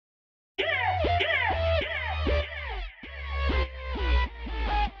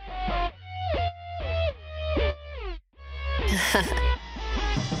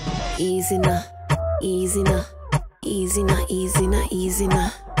Easy now, easy now, easy now, easy now, easy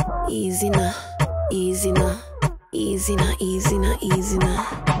now, easy now, easy now, easy now, easy now, easy now,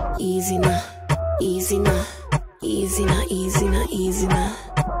 easy now, easy now, easy now, easy now, easy now,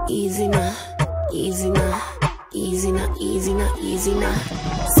 easy now, easy now, easy now, easy now, easy now.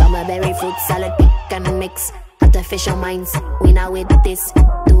 Summer berry fruit salad pick and mix. Artificial minds, we now with this.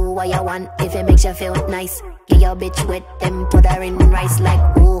 Do what you want if it makes you feel nice. Get your bitch wet, then put her in rice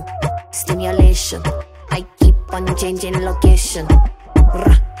like ooh, stimulation. I keep on changing location.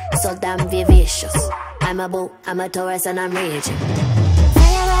 So damn vivacious. I'm a bull, I'm a Taurus, and I'm raging.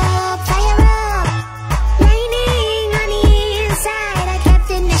 Fire up, raining on the inside. I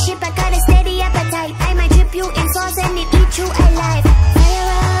captain the ship, I got a steady appetite. I might drip you in sauce and it eat you alive. Fire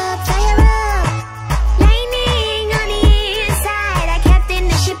up, raining on the inside. I captain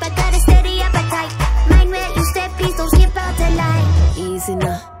the ship, I got a steady appetite. Mind where you step, please don't skip out the line. Easy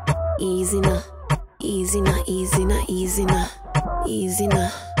now, easy now, easy now, easy now, easy now, easy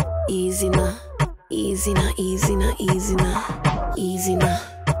now, easy now, easy now, easy now, easy now, easy now, easy now,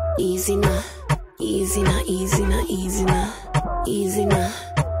 easy now, easy now, easy now, easy now,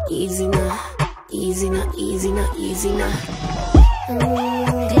 easy now, easy now, easy now, easy now.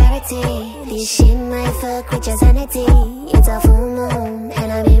 Clarity, this shit might fuck with your sanity. It's a full moon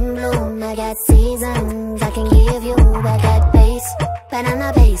and I'm in bloom. I got seasons, I can give you. I got bass, but I'm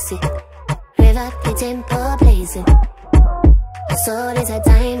not basic. Rev up the tempo blazing. My soul is a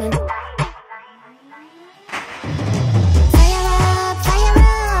diamond.